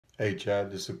Hey Chad,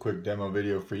 just a quick demo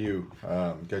video for you.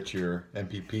 Got your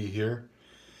MPP here,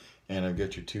 and I've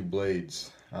got your two blades.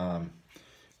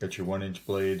 Got your 1-inch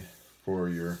blade for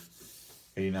your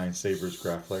 89 Sabres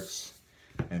Graflex,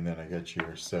 and then I got your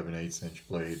 7/8 inch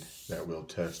blade that we'll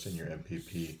test in your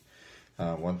MPP.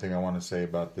 One thing I want to say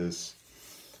about this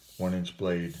 1-inch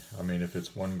blade, I mean, if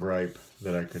it's one gripe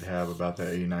that I could have about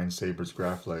that 89 Sabres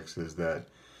Graflex is that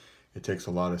it takes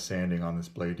a lot of sanding on this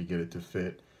blade to get it to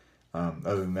fit.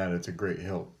 Other than that, it's a great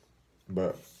hilt.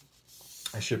 But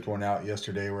I shipped one out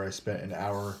yesterday where I spent an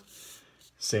hour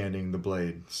sanding the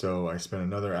blade. So I spent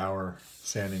another hour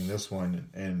sanding this one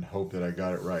and hope that I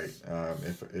got it right.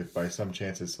 If by some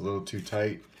chance it's a little too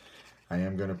tight, I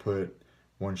am going to put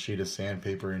one sheet of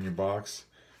sandpaper in your box.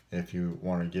 If you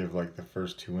want to give like the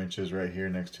first 2 inches right here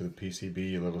next to the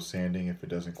PCB a little sanding if it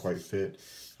doesn't quite fit.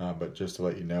 But just to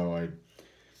let you know,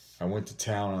 I went to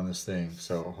town on this thing,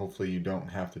 so hopefully you don't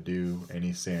have to do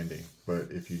any sanding. But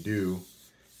if you do,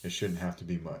 it shouldn't have to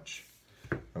be much.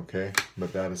 Okay,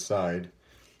 but that aside,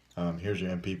 here's your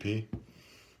MPP.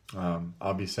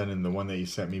 I'll be sending the one that you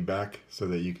sent me back so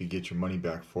that you could get your money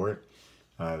back for it.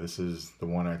 This is the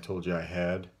one I told you I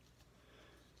had.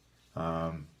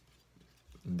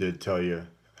 Did tell you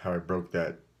how I broke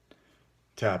that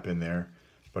tap in there,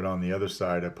 but on the other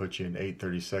side I put you an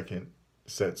 8/32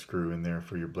 set screw in there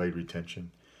for your blade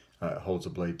retention. It holds the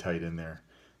blade tight in there.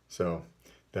 So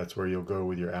that's where you'll go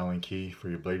with your Allen key for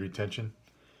your blade retention.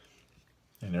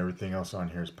 And everything else on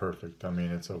here is perfect. I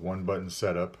mean, it's a 1-button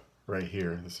setup right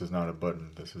here. This is not a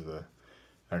button. This is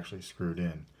actually screwed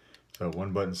in. So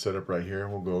 1-button setup right here.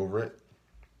 We'll go over it.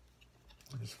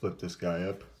 Just flip this guy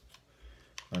up,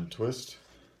 untwist.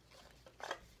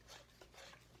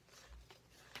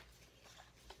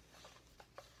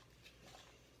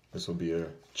 This will be a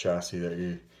chassis that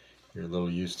you're a little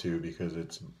used to because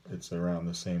it's around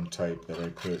the same type that I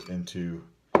put into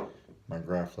my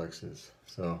Graflexes.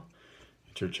 So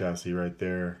it's your chassis right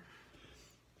there.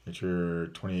 It's your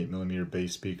 28mm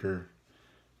bass speaker,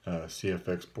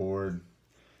 CFX board,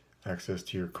 access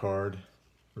to your card,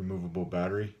 removable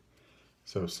battery.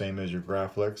 So same as your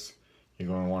Graflex, you're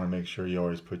going to want to make sure you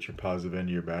always put your positive end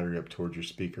of your battery up towards your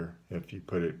speaker. If you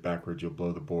put it backwards, you'll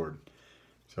blow the board.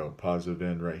 So positive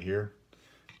end right here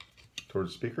towards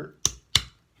the speaker. There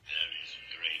is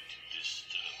great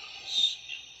disturbance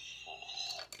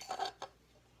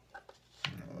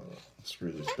in force.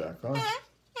 Screw this back on.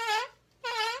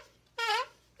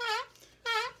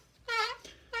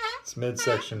 This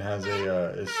midsection has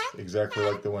it's exactly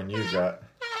like the one you got.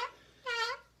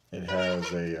 It has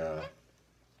a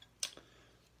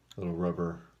little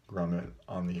rubber grommet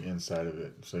on the inside of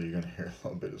it, so you're gonna hear a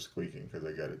little bit of squeaking because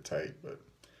I got it tight, but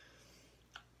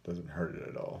doesn't hurt it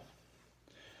at all.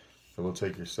 So we'll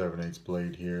take your 7/8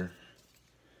 blade here,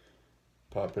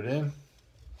 pop it in.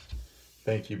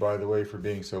 Thank you, by the way, for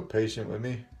being so patient with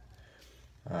me.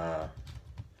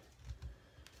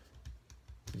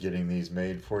 Getting these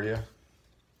made for you.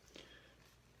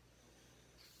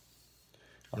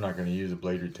 I'm not going to use a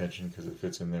blade retention because it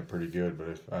fits in there pretty good, but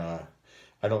if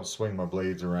I don't swing my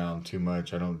blades around too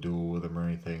much, I don't duel with them or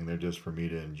anything, they're just for me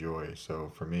to enjoy. So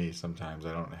for me, sometimes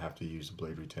I don't have to use a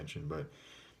blade retention, but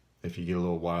if you get a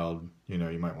little wild, you know,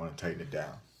 you might want to tighten it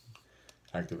down.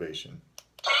 Activation.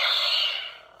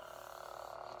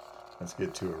 Let's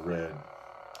get to a red.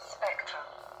 Spectrum.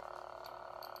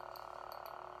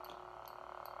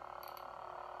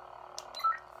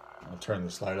 I'll turn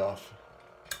the slide off.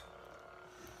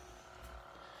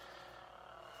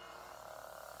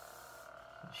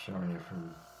 Showing you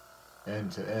from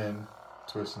end to end,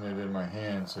 twisting it in my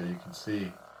hand so you can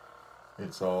see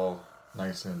it's all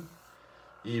nice and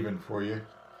even for you.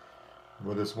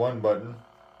 With this one button,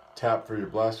 tap for your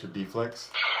blaster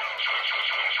deflex.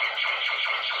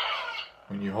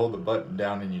 When you hold the button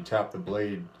down and you tap the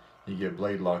blade, you get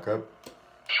blade lock up.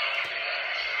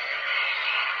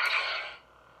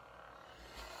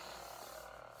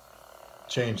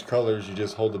 Change colors, you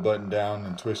just hold the button down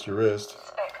and twist your wrist.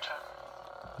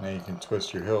 Now you can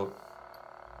twist your hilt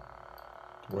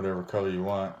to whatever color you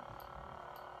want.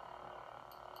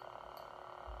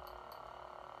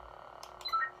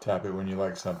 Tap it when you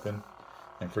like something.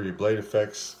 And for your blade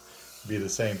effects, be the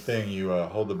same thing. You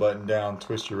hold the button down,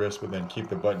 twist your wrist, but then keep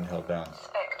the button held down.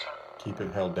 Spectrum. Keep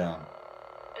it held down.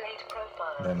 Blade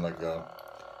profile. Then let go.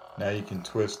 Now you can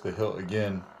twist the hilt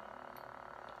again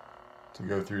to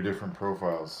go through different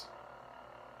profiles.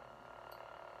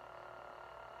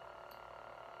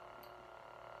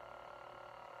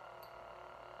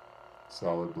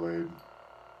 Solid blade,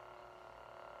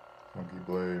 funky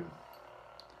blade,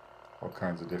 all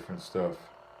kinds of different stuff.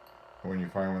 And when you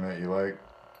find one that you like,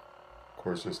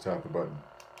 course, just tap the button.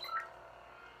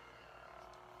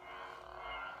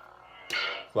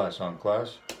 Flash on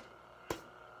flash.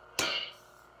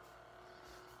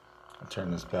 I'll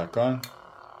turn this back on.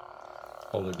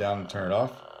 Hold it down and turn it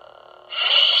off.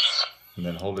 And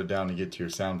then hold it down to get to your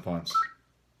sound fonts.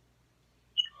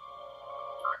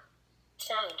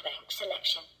 Sound bank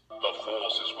selection. The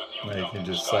force is with you. Now you can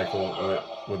just cycle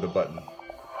with the button. But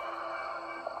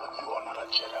you are not a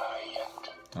Jedi yet.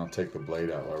 I'll take the blade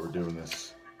out while we're doing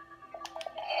this.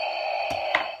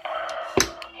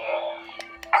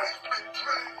 I've been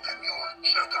trained in your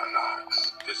Jedi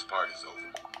arts. This party's over.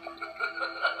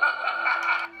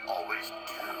 Always do.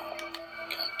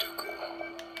 Can't do good.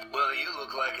 Well, you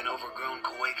look like an overgrown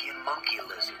Kowakian monkey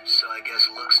lizard, so I guess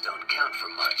looks don't count for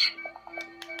much.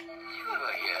 You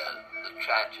ever hear the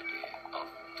tragedy of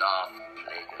Darth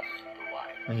Plagueis the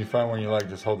Wise? When you find one you like,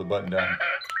 just hold the button down.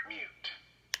 Mute.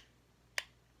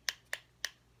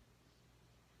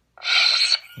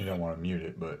 You don't want to mute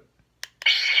it, but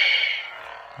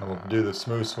I will do the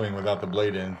smooth swing without the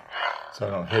blade in, so I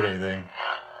don't hit anything.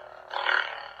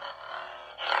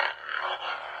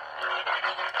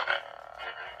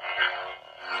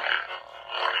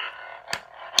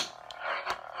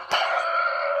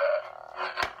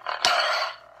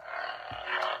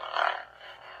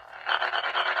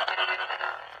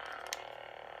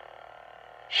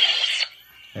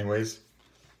 Anyways,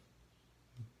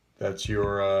 that's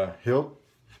your hilt,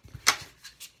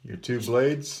 your 2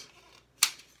 blades.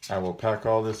 I will pack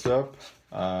all this up,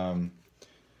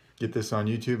 get this on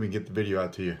YouTube and get the video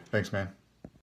out to you. Thanks, man.